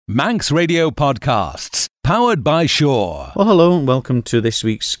Manx Radio Podcasts, powered by Shaw. Well, hello and welcome to this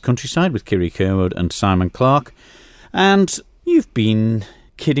week's Countryside with Kiri Kerwood and Simon Clark. And you've been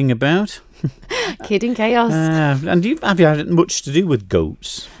kidding about. Kidding chaos. And have you had much to do with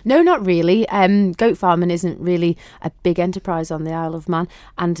goats? No, not really. Goat farming isn't really a big enterprise on the Isle of Man,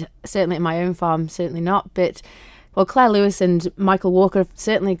 and certainly at my own farm, certainly not. But well, Claire Lewis and Michael Walker have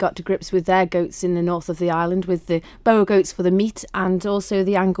certainly got to grips with their goats in the north of the island, with the Boer goats for the meat and also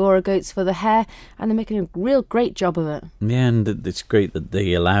the Angora goats for the hair, and they're making a real great job of it. Yeah, and it's great that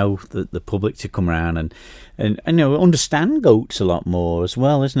they allow the public to come around and you know, understand goats a lot more as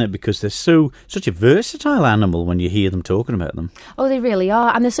well, isn't it? Because they're such a versatile animal when you hear them talking about them. Oh, they really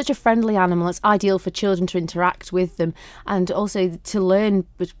are, and they're such a friendly animal. It's ideal for children to interact with them and also to learn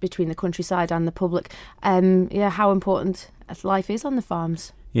between the countryside and the public. How important life is on the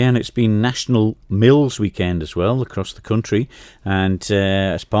farms. Yeah, and it's been National Mills Weekend as well across the country, and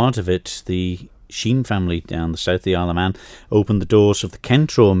as part of it, the Sheen family down the south of the Isle of Man opened the doors of the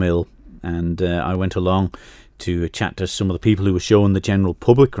Kentraw Mill, and I went along to chat to some of the people who were showing the general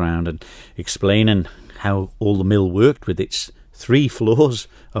public around and explaining how all the mill worked with its 3 floors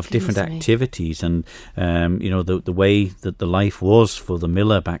of different activities, and the way that the life was for the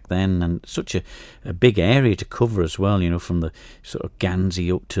miller back then, and such a big area to cover as well, you know, from the sort of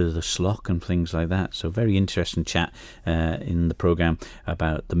Gansey up to the Slough and things like that. So very interesting chat in the programme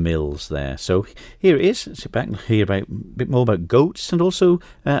about the mills there. So here it is. Sit back and hear about a bit more about goats and also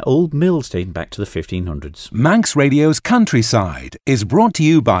old mills dating back to the 1500s. Manx Radio's Countryside is brought to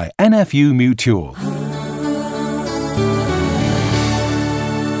you by NFU Mutual.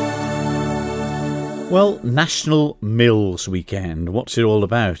 Well, National Mills Weekend. What's it all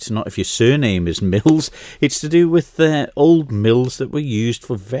about? Not if your surname is Mills. It's to do with old mills that were used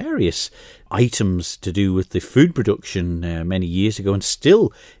for various items to do with the food production many years ago, and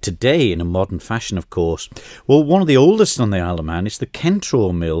still today in a modern fashion, of course. Well, one of the oldest on the Isle of Man is the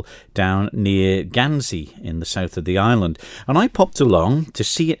Kentraw Mill down near Gansey in the south of the island, and I popped along to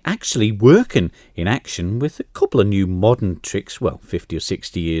see it actually working in action with a couple of new modern tricks, well, 50 or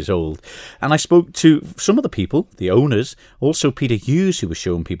 60 years old. And I spoke to some of the people, the owners, also Peter Hughes, who was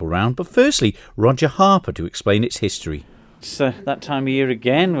showing people around, but firstly Roger Harper to explain its history. It's that time of year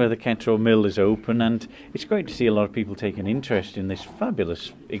again where the Kentraw Mill is open, and it's great to see a lot of people taking interest in this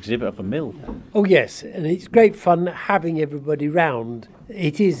fabulous exhibit of a mill. Oh yes, and it's great fun having everybody round.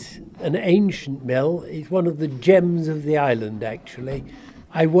 It is an ancient mill. It's one of the gems of the island, actually.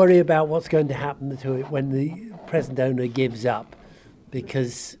 I worry about what's going to happen to it when the present owner gives up,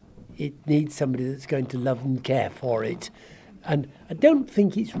 because it needs somebody that's going to love and care for it. And I don't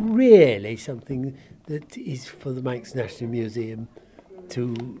think it's really something that is for the Manx National Museum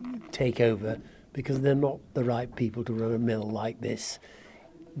to take over, because they're not the right people to run a mill like this,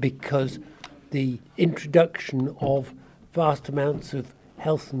 because the introduction of vast amounts of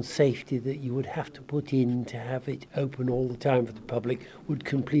health and safety that you would have to put in to have it open all the time for the public would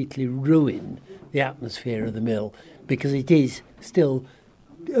completely ruin the atmosphere of the mill, because it is still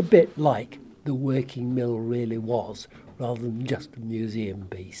a bit like the working mill really was, rather than just a museum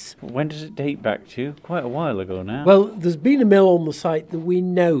piece. When does it date back to? Quite a while ago now. Well, there's been a mill on the site that we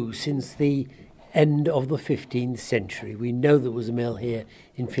know since the end of the 15th century. We know there was a mill here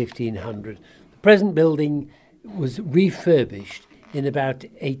in 1500. The present building was refurbished in about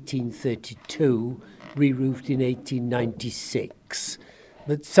 1832, re-roofed in 1896.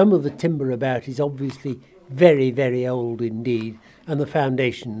 But some of the timber about is obviously very, very old indeed, and the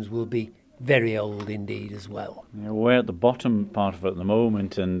foundations will be very old indeed as well. Yeah, we're at the bottom part of it at the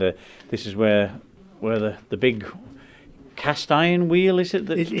moment, and this is where the big cast iron wheel, is it,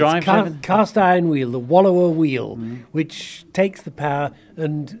 that drives it? Cast iron wheel, the wallower wheel, which takes the power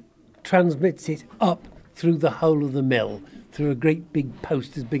and transmits it up through the whole of the mill, through a great big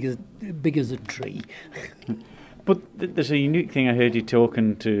post as big as a tree. But there's a unique thing. I heard you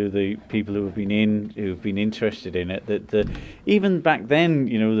talking to the people who've been interested in it, that even back then,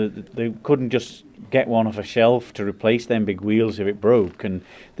 you know, they couldn't just get one off a shelf to replace them big wheels if it broke, and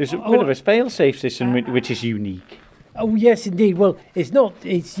there's a bit of a fail-safe system which is unique. Oh yes, indeed. Well,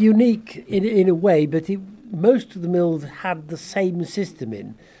 it's unique in a way, but most of the mills had the same system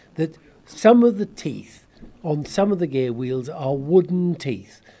in that some of the teeth on some of the gear wheels are wooden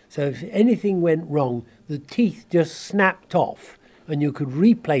teeth. So if anything went wrong, the teeth just snapped off, and you could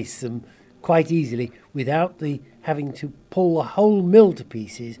replace them quite easily without having to pull the whole mill to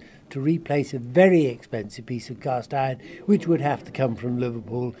pieces to replace a very expensive piece of cast iron, which would have to come from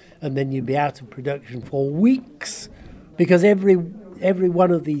Liverpool, and then you'd be out of production for weeks, because every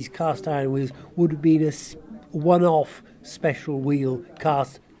one of these cast iron wheels would have been a one-off special wheel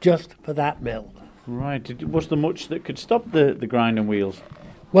cast just for that mill. Right. Was there much that could stop the grinding wheels?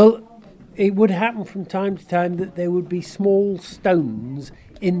 Well, it would happen from time to time that there would be small stones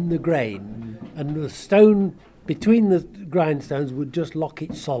in the grain, and the stone between the grindstones would just lock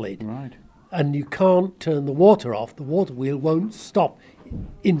it solid. Right. And you can't turn the water off. The water wheel won't stop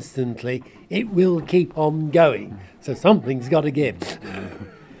instantly. It will keep on going. So something's got to give.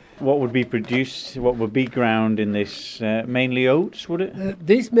 What would be produced, what would be ground in this? Mainly oats, would it?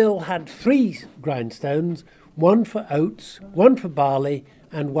 This mill had 3 grindstones, one for oats, one for barley,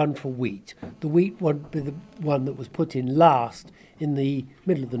 and one for wheat. The wheat would be the one that was put in last in the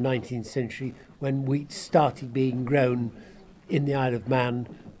middle of the 19th century, when wheat started being grown in the Isle of Man,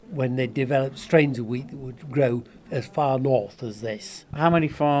 when they developed strains of wheat that would grow as far north as this. How many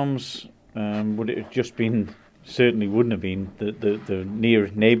farms would it have just been? Certainly wouldn't have been the near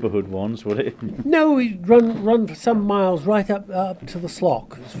neighbourhood ones, would it? No, we run for some miles right up to the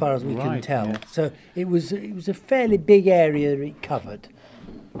Slough, as far as we can tell. Yeah. So it was a fairly big area it covered.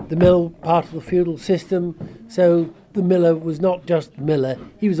 The mill, part of the feudal system, so the miller was not just the miller,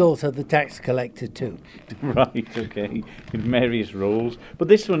 he was also the tax collector too. Right, okay, in various roles. But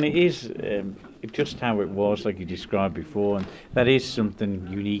this one is just how it was, like you described before, and that is something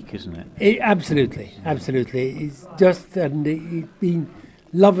unique, isn't it? Absolutely. It's just, and it's been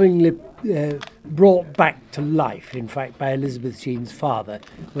lovingly brought back to life, in fact, by Elizabeth Sheen's father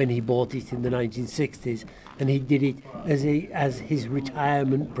when he bought it in the 1960s, and he did it as his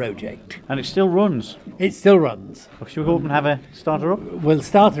retirement project. And it still runs. It still runs. Well, shall we go up and have a starter up? We'll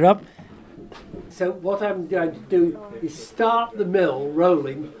start her up. So what I'm going to do is start the mill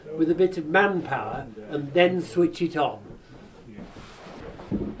rolling with a bit of manpower and then switch it on.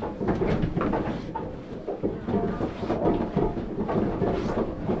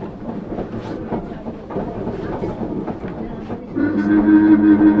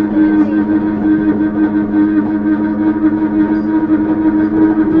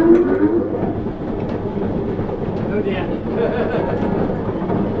 Oh dear.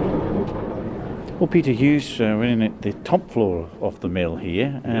 Well, Peter Hughes, we're in at the top floor of the mill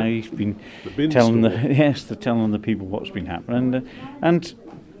here. He's been telling the people what's been happening, and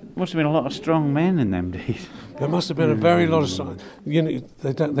must have been a lot of strong men in them days. There must have been a very lot of.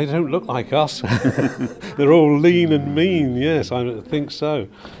 They don't look like us. They're all lean and mean. Yes, I think so.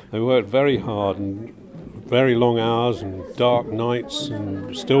 They worked very hard and very long hours and dark nights,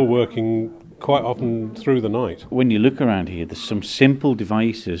 and still working quite often through the night. When you look around here, there's some simple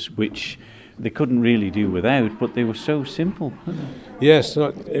devices which they couldn't really do without, but they were so simple. Yes,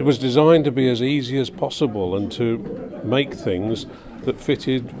 it was designed to be as easy as possible and to make things that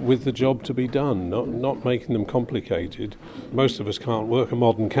fitted with the job to be done, not making them complicated. Most of us can't work a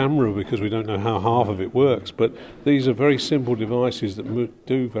modern camera because we don't know how half of it works, but these are very simple devices that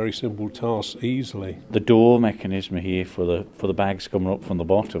do very simple tasks easily. The door mechanism here for the bags coming up from the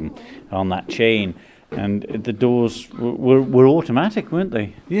bottom on that chain, and the doors were automatic, weren't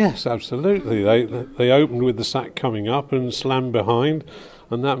they? Yes, absolutely. They opened with the sack coming up and slammed behind,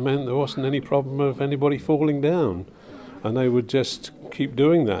 and that meant there wasn't any problem of anybody falling down. And they would just keep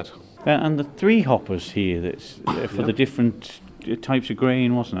doing that. And the 3 hoppers here, that's for the different types of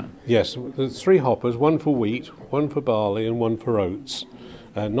grain, wasn't it? Yes, there's 3 hoppers, one for wheat, one for barley and one for oats.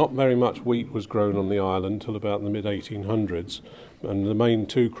 Not very much wheat was grown on the island till about the mid-1800s, and the main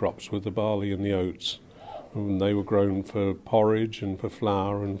 2 crops were the barley and the oats. And they were grown for porridge and for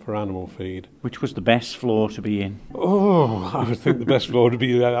flour and for animal feed. Which was the best floor to be in? Oh, I would think the best floor to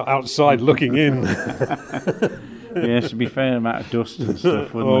be outside looking in. Yes, to be fair, amount of dust and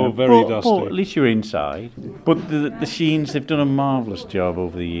stuff, wouldn't Oh, it? very dusty. But at least you're inside. But the Sheens, they've done a marvellous job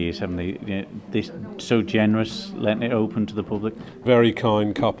over the years, haven't they? They're so generous, letting it open to the public. Very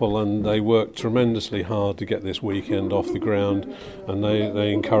kind couple, and they worked tremendously hard to get this weekend off the ground, and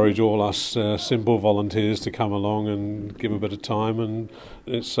they encourage all us simple volunteers to come along and give a bit of time, and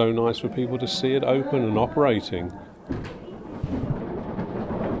it's so nice for people to see it open and operating.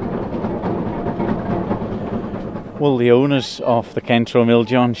 Well, the owners of the Kentrow Mill,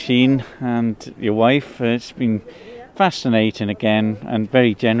 John Sheen and your wife, it's been fascinating again and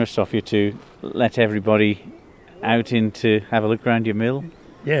very generous of you to let everybody out in to have a look around your mill.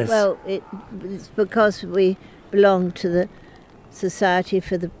 Yes. Well, it's because we belong to the Society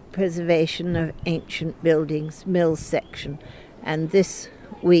for the Preservation of Ancient Buildings Mills section, and this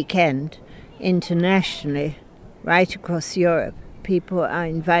weekend, internationally, right across Europe, people are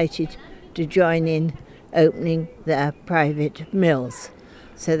invited to join in opening their private mills.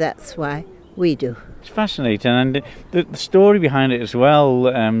 So that's why we do. It's fascinating, and the story behind it as well,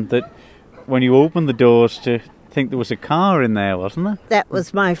 that when you open the doors to think there was a car in there, wasn't there? That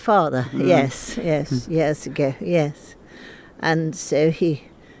was my father, yes, years ago, yes. And so he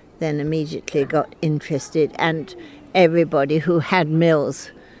then immediately got interested, and everybody who had mills,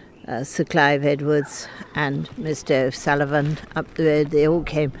 Sir Clive Edwards and Mr. O'Sullivan up the road, they all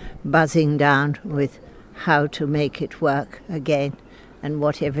came buzzing down with how to make it work again and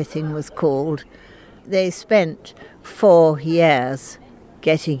what everything was called. They spent 4 years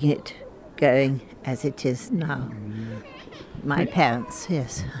getting it going as it is now. My parents,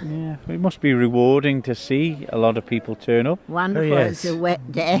 yes. Yeah, it must be rewarding to see a lot of people turn up. Wonderful. Oh, yes. It's a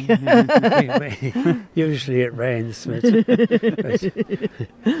wet day. Usually it rains, but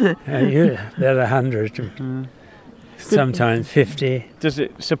there are 100, sometimes 50. Does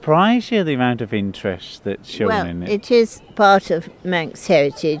it surprise you, the amount of interest that's shown Well, in it? it is part of Manx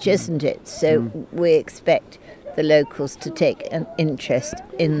heritage, isn't it? So we expect the locals to take an interest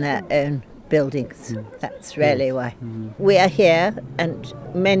in their own buildings. That's really why. We are here, and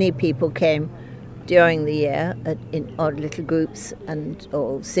many people came during the year in odd little groups and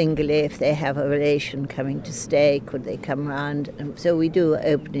or singly if they have a relation coming to stay, could they come round? And so we do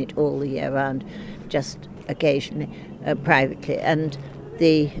open it all the year round, just occasionally privately. And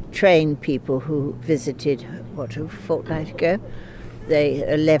the train people who visited, a fortnight ago,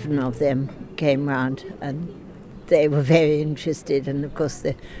 11 of them came round, and they were very interested, and of course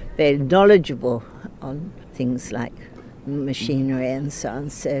they're very knowledgeable on things like machinery and so on,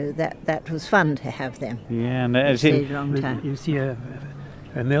 so that was fun to have them. Yeah, and It stayed a long time. You see a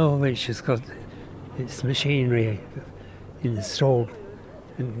mill which has got its machinery installed,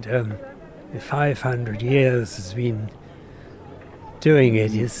 and 500 years has been doing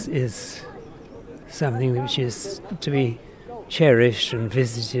it is something which is to be cherished and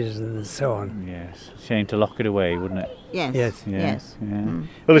visited and so on. yes, shame to lock it away, wouldn't it? Yes, Yes. yes.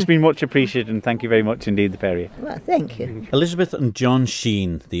 Well, it's been much appreciated, and thank you very much indeed, the pair of you. Well, thank you. Elizabeth and John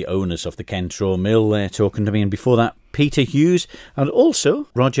Sheen, the owners of the Kentraw Mill, there talking to me, and before that, Peter Hughes, and also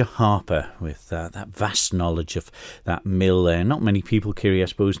Roger Harper with that vast knowledge of that mill there. Not many people, Kiri, I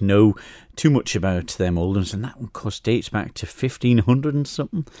suppose, know too much about them old ones, and that one, of course, dates back to 1500 and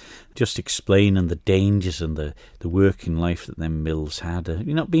something. Just explaining the dangers and the working life that them mills had. Have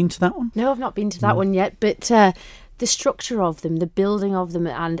you not been to that one? No, I've not been to that one yet, but the structure of them, the building of them,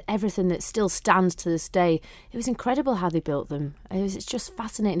 and everything that still stands to this day, it was incredible how they built them. It's just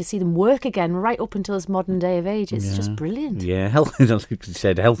fascinating to see them work again right up until this modern day of age. It's just brilliant. Yeah, health, like you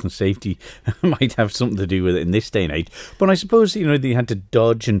said, health and safety might have something to do with it in this day and age. But I suppose, they had to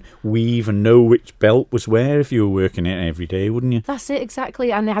dodge and weave and know which belt was where if you were working it every day, wouldn't you? That's it,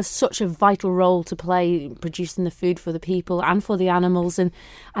 exactly. And it has such a vital role to play producing the food for the people and for the animals, and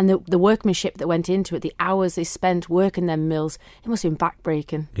the workmanship that went into it, the hours they spent working them mills, it must have been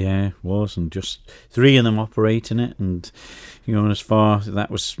backbreaking. Yeah, it was, and just 3 of them operating it, and as far that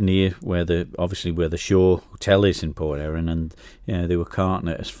was near where the Shore Hotel is in Port Erin, and they were carting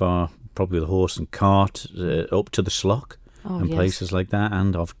it as far, probably with a horse and cart, up to the Slough places like that,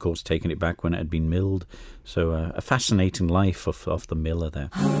 and of course taking it back when it had been milled. So a fascinating life of the miller there.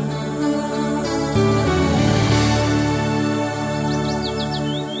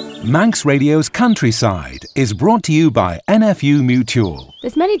 Manx Radio's Countryside is brought to you by NFU Mutual.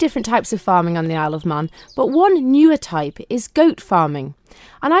 There's many different types of farming on the Isle of Man, but one newer type is goat farming.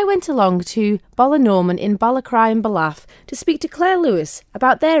 And I went along to Bollanorman in Ballacry and Ballath to speak to Claire Lewis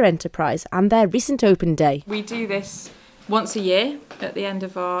about their enterprise and their recent open day. We do this once a year at the end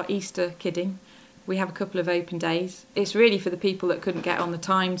of our Easter kidding. We have a couple of open days. It's really for the people that couldn't get on the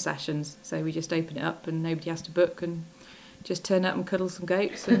time sessions, so we just open it up and nobody has to book and just turn up and cuddle some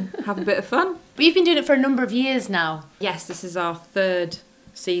goats and have a bit of fun. But you've been doing it for a number of years now. Yes, this is our 3rd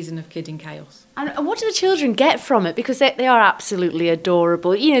season of Kidding Chaos. And what do the children get from it? Because they are absolutely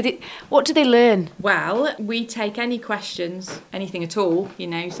adorable. What do they learn? Well, we take any questions, anything at all.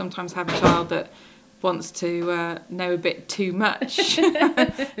 Sometimes have a child that wants to know a bit too much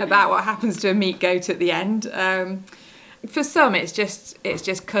about what happens to a meat goat at the end. For some, it's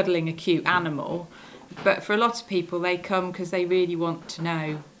just cuddling a cute animal. But for a lot of people, they come because they really want to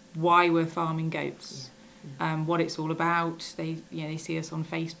know why we're farming goats, what it's all about. They see us on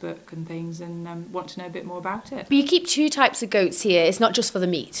Facebook and things and want to know a bit more about it. But you keep 2 types of goats here. It's not just for the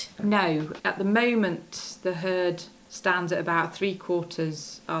meat. No, at the moment the herd stands at about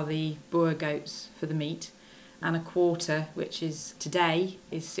 3/4 are the Boer goats for the meat, and 1/4, which is today,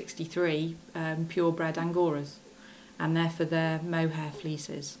 is 63 purebred Angoras. And they're for their mohair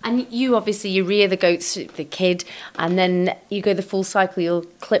fleeces. And you rear the goats, the kid, and then you go the full cycle. You'll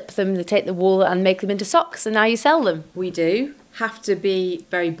clip them, they take the wool and make them into socks, and now you sell them. We do. have to be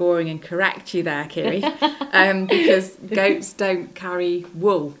very boring and correct you there, Kiri, because goats don't carry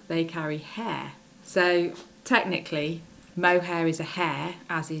wool, they carry hair. So technically, mohair is a hair,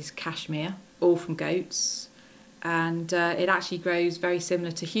 as is cashmere, all from goats. And it actually grows very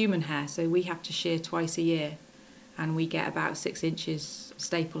similar to human hair, so we have to shear twice a year, and we get about 6 inches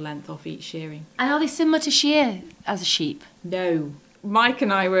staple length off each shearing. And are they similar to shear as a sheep? No. Mike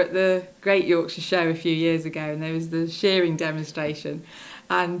and I were at the Great Yorkshire Show a few years ago, and there was the shearing demonstration,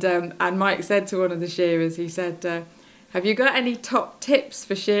 and Mike said to one of the shearers, he said, have you got any top tips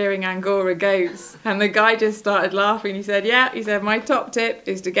for shearing Angora goats? And the guy just started laughing. He said, yeah. He said, my top tip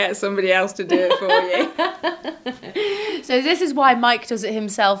is to get somebody else to do it for you. So this is why Mike does it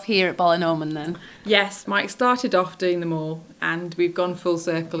himself here at Ballinolman then? Yes, Mike started off doing them all, and we've gone full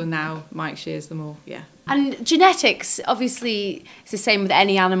circle, and now Mike shears them all, yeah. And genetics, obviously, it's the same with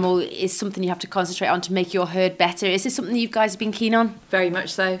any animal, is something you have to concentrate on to make your herd better. Is this something you guys have been keen on? Very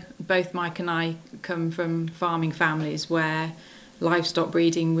much so. Both Mike and I come from farming families where livestock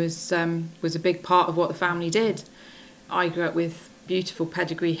breeding was a big part of what the family did. I grew up with beautiful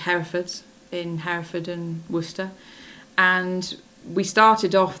pedigree Herefords in Hereford and Worcester, and we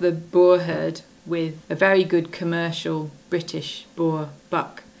started off the boar herd with a very good commercial British boar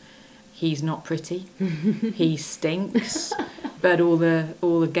buck. He's not pretty, he stinks, but all the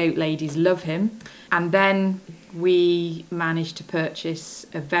goat ladies love him. And then we managed to purchase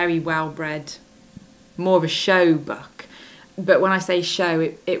a very well-bred, more of a show buck. But when I say show,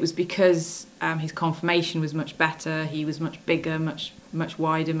 it was because his conformation was much better, he was much bigger, much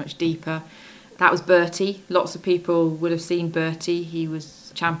wider, much deeper. That was Bertie. Lots of people would have seen Bertie. He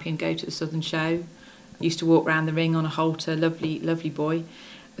was champion goat at the Southern Show. Used to walk around the ring on a halter, lovely, lovely boy.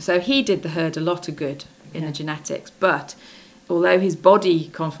 So he did the herd a lot of good in the genetics, but although his body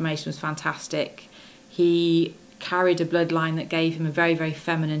conformation was fantastic, he carried a bloodline that gave him a very, very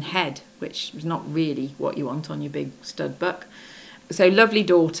feminine head, which was not really what you want on your big stud buck. So lovely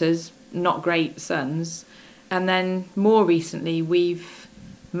daughters, not great sons. And then more recently, we've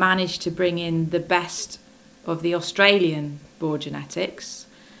managed to bring in the best of the Australian boar genetics.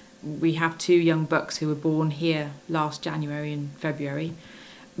 We have 2 young bucks who were born here last January and February.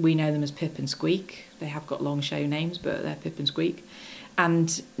 We know them as Pip and Squeak. They have got long show names, but they're Pip and Squeak.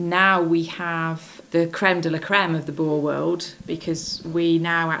 And now we have the creme de la creme of the boar world, because we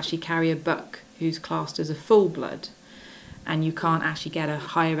now actually carry a buck who's classed as a full blood, and you can't actually get a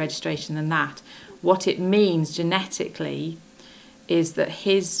higher registration than that. What it means genetically is that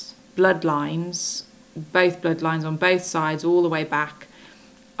his bloodlines, both bloodlines on both sides, all the way back,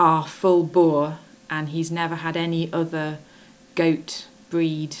 are full boar, and he's never had any other goat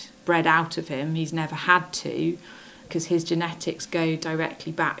breed bred out of him. He's never had to, because his genetics go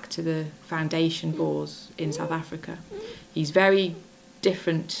directly back to the foundation boars in South Africa. He's very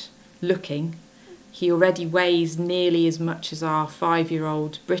different looking. He already weighs nearly as much as our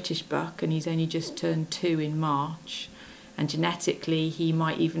 5-year-old British buck, and he's only just turned 2 in March. And genetically, he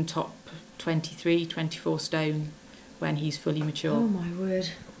might even top 23, 24 stone when he's fully mature. Oh my word.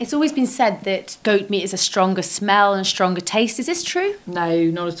 It's always been said that goat meat is a stronger smell and a stronger taste. Is this true? No,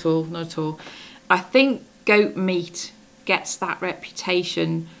 not at all, not at all. I think goat meat gets that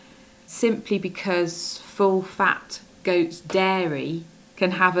reputation simply because full fat goat's dairy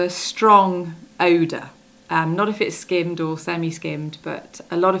can have a strong odour. Not if it's skimmed or semi-skimmed, but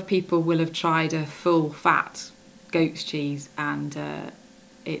a lot of people will have tried a full fat goat's cheese, and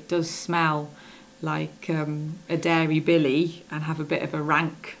it does smell like a dairy billy and have a bit of a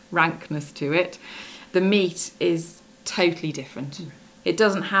rankness to it. The meat is totally different. It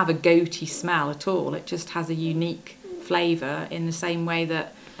doesn't have a goaty smell at all. It just has a unique flavour, in the same way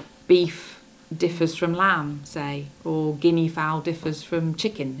that beef differs from lamb, say, or guinea fowl differs from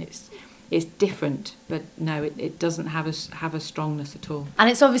chicken. It's different, but no, it doesn't have a strongness at all. And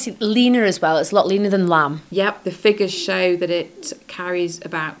it's obviously leaner as well. It's a lot leaner than lamb. Yep, the figures show that it carries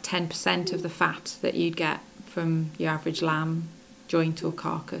about 10% of the fat that you'd get from your average lamb joint or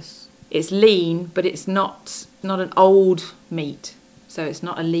carcass. It's lean, but it's not an old meat, so it's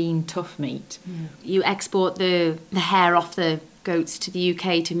not a lean, tough meat. Yeah. You export the hair off the goats to the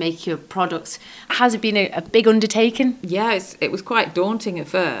UK to make your products. Has it been a big undertaking? Yeah, it was quite daunting at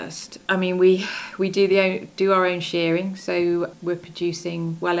first. I mean, we do our own shearing, so we're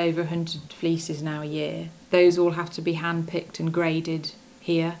producing well over 100 fleeces now a year. Those all have to be hand-picked and graded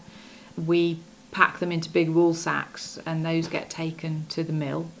here. We pack them into big wool sacks, and those get taken to the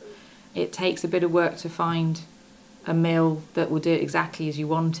mill. It takes a bit of work to find a mill that will do it exactly as you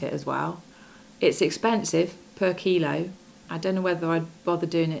want it as well. It's expensive per kilo, I don't know whether I'd bother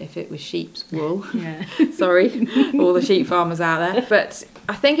doing it if it was sheep's wool. Yeah. Sorry, all the sheep farmers out there. But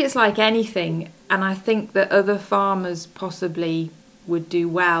I think it's like anything, and I think that other farmers possibly would do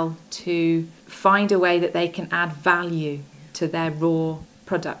well to find a way that they can add value to their raw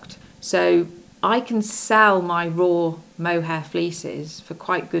product. So I can sell my raw mohair fleeces for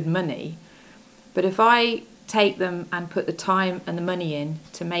quite good money, but if I take them and put the time and the money in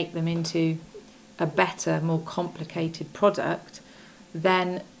to make them into a better, more complicated product,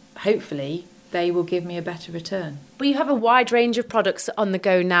 then hopefully they will give me a better return. But you have a wide range of products on the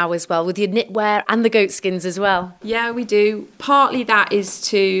go now as well, with your knitwear and the goat skins as well. Yeah, we do. Partly that is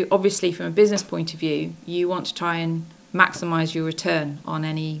to, obviously from a business point of view, you want to try and maximise your return on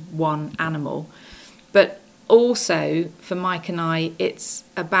any one animal. But also, for Mike and I, it's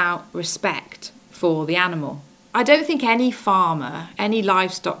about respect for the animal. I don't think any farmer, any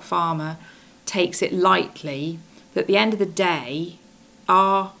livestock farmer, takes it lightly that at the end of the day,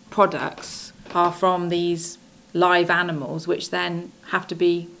 our products are from these live animals, which then have to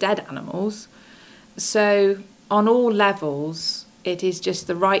be dead animals. So on all levels, it is just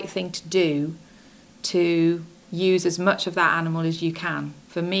the right thing to do to use as much of that animal as you can.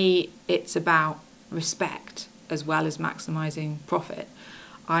 For me, it's about respect as well as maximising profit.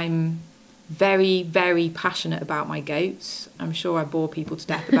 I'm very, very passionate about my goats. I'm sure I bore people to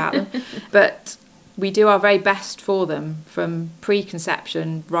death about them. But we do our very best for them from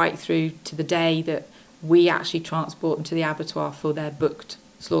preconception right through to the day that we actually transport them to the abattoir for their booked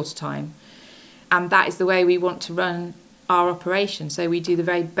slaughter time. And that is the way we want to run our operation. So we do the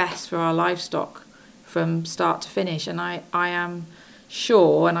very best for our livestock from start to finish. And I am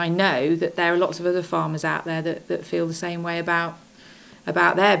sure, and I know that there are lots of other farmers out there that feel the same way about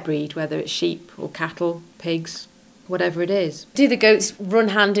their breed, whether it's sheep or cattle, pigs, whatever it is. Do the goats run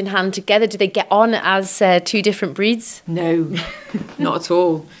hand in hand together? Do they get on as two different breeds? No, not at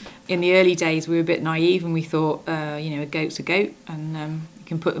all. In the early days, we were a bit naive and we thought, a goat's a goat and you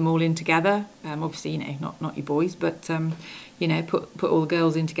can put them all in together. Obviously, not your boys, but, put all the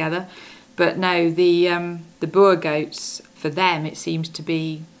girls in together. But no, the Boer goats, for them, it seems to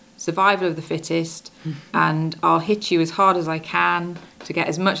be survival of the fittest, and I'll hit you as hard as I can to get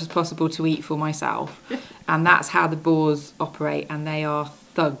as much as possible to eat for myself. And that's how the Boers operate, and they are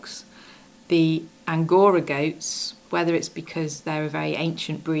thugs. The Angora goats, whether it's because they're a very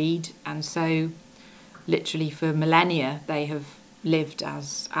ancient breed, and so literally for millennia they have lived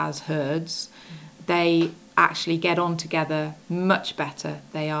as herds, they actually get on together much better.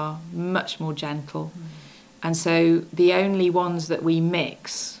 They are much more gentle. And so the only ones that we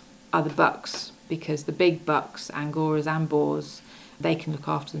mix are the bucks, because the big bucks, Angoras and Boers, they can look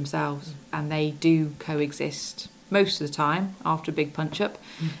after themselves, and they do coexist most of the time after a big punch up.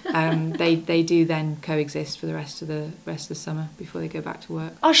 They do then coexist for the rest of the summer before they go back to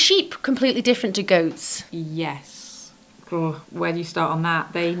work. Are sheep completely different to goats? Yes. Oh, where do you start on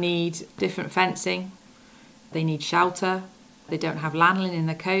that? They need different fencing. They need shelter. They don't have lanolin in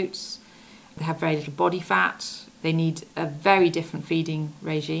their coats. They have very little body fat. They need a very different feeding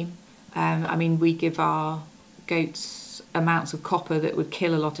regime. We give our goats amounts of copper that would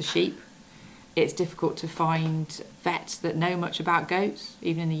kill a lot of sheep. It's difficult to find vets that know much about goats,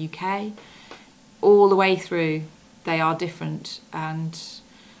 even in the UK. All the way through, they are different. And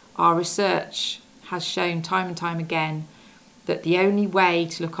our research has shown time and time again that the only way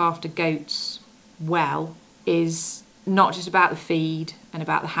to look after goats well is not just about the feed and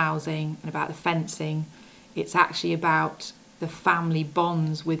about the housing and about the fencing. It's actually about the family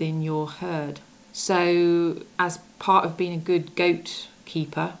bonds within your herd. So as part of being a good goat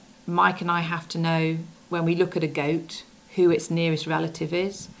keeper, Mike and I have to know, when we look at a goat, who its nearest relative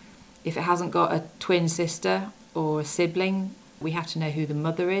is. If it hasn't got a twin sister or a sibling, we have to know who the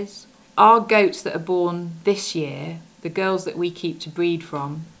mother is. Our goats that are born this year, the girls that we keep to breed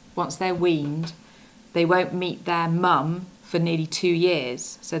from, once they're weaned, they won't meet their mum for nearly 2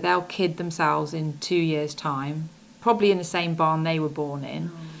 years. So they'll kid themselves in 2 years' time, probably in the same barn they were born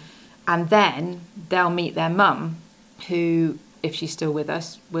in. And then they'll meet their mum, who, if she's still with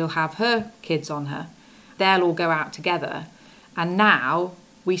us, will have her kids on her. They'll all go out together. And now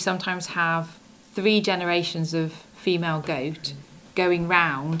we sometimes have 3 generations of female goat going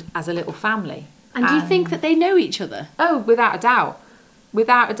round as a little family. And do you think that they know each other? Oh, without a doubt.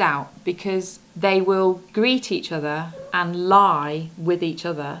 Without a doubt, because they will greet each other and lie with each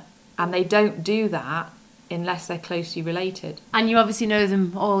other, and they don't do that unless they're closely related. And you obviously know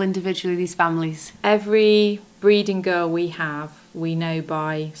them all individually, these families. Every breeding girl we have, we know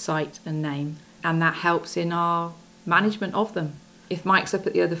by sight and name, and that helps in our management of them. If Mike's up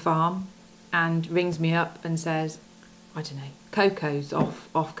at the other farm and rings me up and says, I don't know, Coco's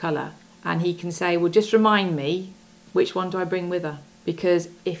off colour, and he can say, well, just remind me, which one do I bring with her? Because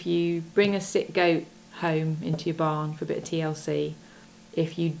if you bring a sick goat home into your barn for a bit of TLC,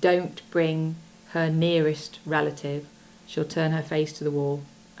 if you don't bring her nearest relative, she'll turn her face to the wall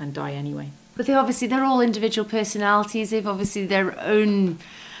and die anyway. But they're all individual personalities. They've obviously their own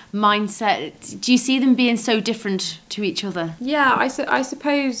mindset. Do you see them being so different to each other? Yeah, I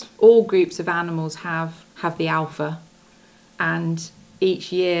suppose all groups of animals have the alpha, and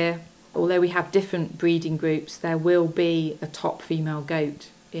each year, although we have different breeding groups, there will be a top female goat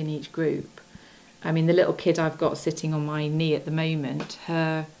in each group. I mean, the little kid I've got sitting on my knee at the moment,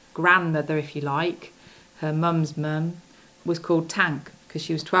 her grandmother, if you like, her mum's mum, was called Tank because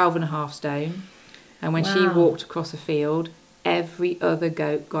she was 12.5 stone, and when she walked across a field, every other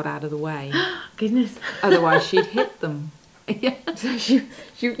goat got out of the way. Goodness. Otherwise she'd hit them. Yeah. So she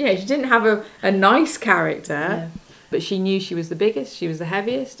didn't have a nice character, but she knew she was the biggest, she was the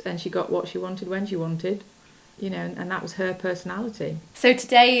heaviest, and she got what she wanted when she wanted, and that was her personality. So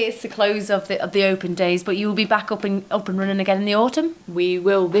today is the close of the open days, but you will be back up and running again in the autumn? We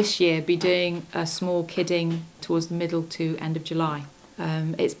will this year be doing a small kidding towards the middle to end of July.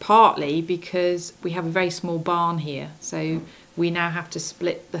 It's partly because we have a very small barn here, so we now have to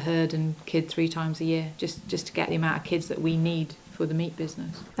split the herd and kid 3 times a year just to get the amount of kids that we need for the meat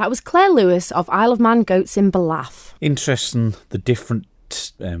business. That was Claire Lewis of Isle of Man Goats in Ballaugh. Interesting, the different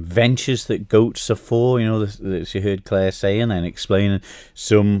ventures that goats are for, as you heard Claire saying and explaining,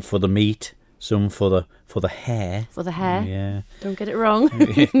 some for the meat, some for the hair. For the hair? Yeah. Don't get it wrong.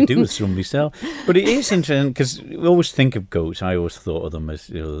 You can do with some myself. But it is interesting because we always think of goats. I always thought of them as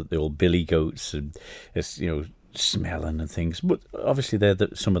the old billy goats, and as smelling and things. But obviously they're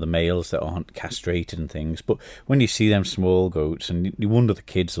some of the males that aren't castrated and things. But when you see them small goats, and you wonder the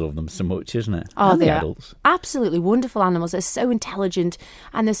kids love them so much, isn't it? Oh, and they the are adults. Absolutely wonderful animals. They're so intelligent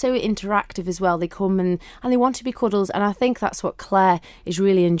and they're so interactive as well. They come and they want to be cuddles, and I think that's what Claire is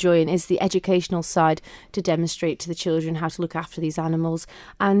really enjoying, is the educational side, to demonstrate to the children how to look after these animals,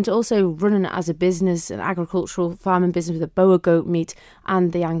 and also running it as a business, an agricultural farming business with the Boa goat meat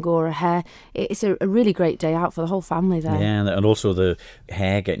and the Angora hair. It's a really great day out for the whole family there. Yeah, and also the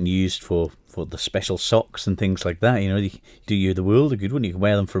hair getting used for the special socks and things like that. They do you the world of good when you can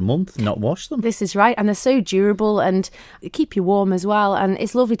wear them for a month and not wash them. This is right, and they're so durable and they keep you warm as well, and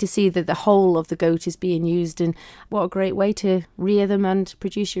it's lovely to see that the whole of the goat is being used, and what a great way to rear them and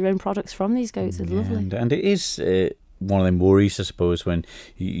produce your own products from these goats. It's lovely. And it is one of them worries, I suppose, when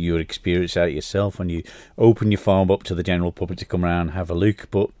you experience that yourself, when you open your farm up to the general public to come around and have a look.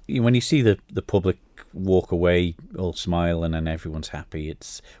 But when you see the public walk away all smiling and everyone's happy,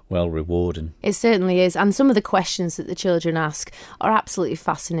 it's well rewarding. It certainly is, and some of the questions that the children ask are absolutely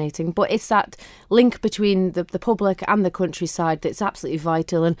fascinating, but it's that link between the public and the countryside that's absolutely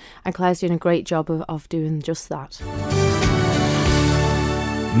vital, and Claire's doing a great job of doing just that.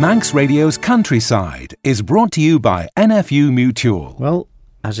 Manx Radio's Countryside is brought to you by NFU Mutual. Well,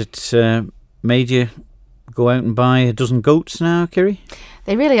 has it made you go out and buy a dozen goats now, Kiri?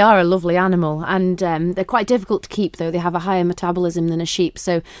 They really are a lovely animal, and they're quite difficult to keep, though. They have a higher metabolism than a sheep,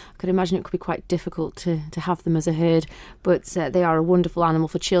 so I could imagine it could be quite difficult to have them as a herd. But they are a wonderful animal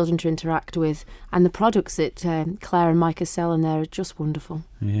for children to interact with, and the products that Claire and Mike are selling there are just wonderful.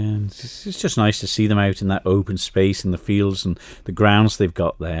 Yeah, it's just nice to see them out in that open space in the fields and the grounds they've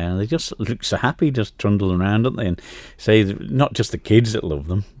got there. And they just look so happy, just trundling around, don't they? And say, not just the kids that love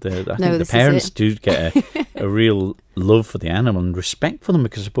them. I think the parents do get a real love for the animal and respect for them,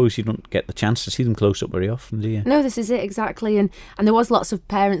 because I suppose you don't get the chance to see them close up very often, do you? No, this is it, exactly. And there was lots of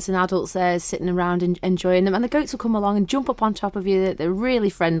parents and adults there sitting around and enjoying them, and the goats will come along and jump up on top of you. They're really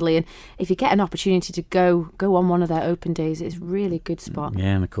friendly, and if you get an opportunity to go on one of their open days, it's really a good spot.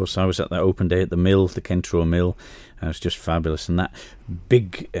 Yeah, and of course I was at that open day at the mill, the Kentrow mill. It was just fabulous, and that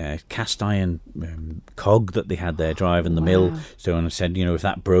big cast iron cog that they had there driving the mill. So, and I said, if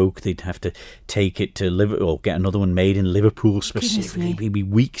that broke, they'd have to take it to Liverpool, or get another one made in Liverpool specifically. They'd be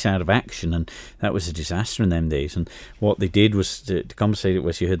weeks out of action, and that was a disaster in them days. And what they did was to compensate it,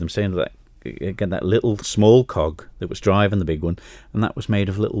 was you heard them saying that get that little small cog that was driving the big one, and that was made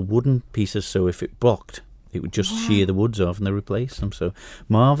of little wooden pieces. So if it blocked, it would just shear the woods off and they replace them. So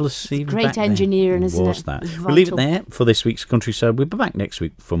marvellous. Great engineering, isn't it? That. We'll leave it there for this week's Countryside. We'll be back next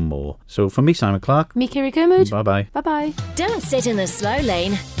week for more. So from me, Simon Clark. Me, Kiri Kumud. Bye-bye. Bye-bye. Don't sit in the slow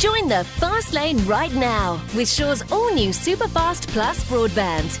lane. Join the fast lane right now with Shaw's all-new Superfast Plus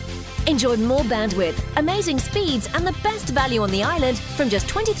broadband. Enjoy more bandwidth, amazing speeds and the best value on the island from just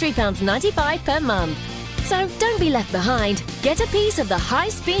 £23.95 per month. So don't be left behind. Get a piece of the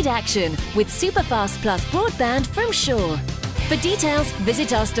high-speed action with Superfast Plus broadband from Shaw. For details,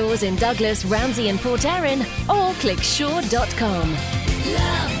 visit our stores in Douglas, Ramsey and Port Erin or click shaw.com.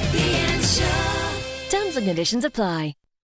 Love being Shaw. Terms and conditions apply.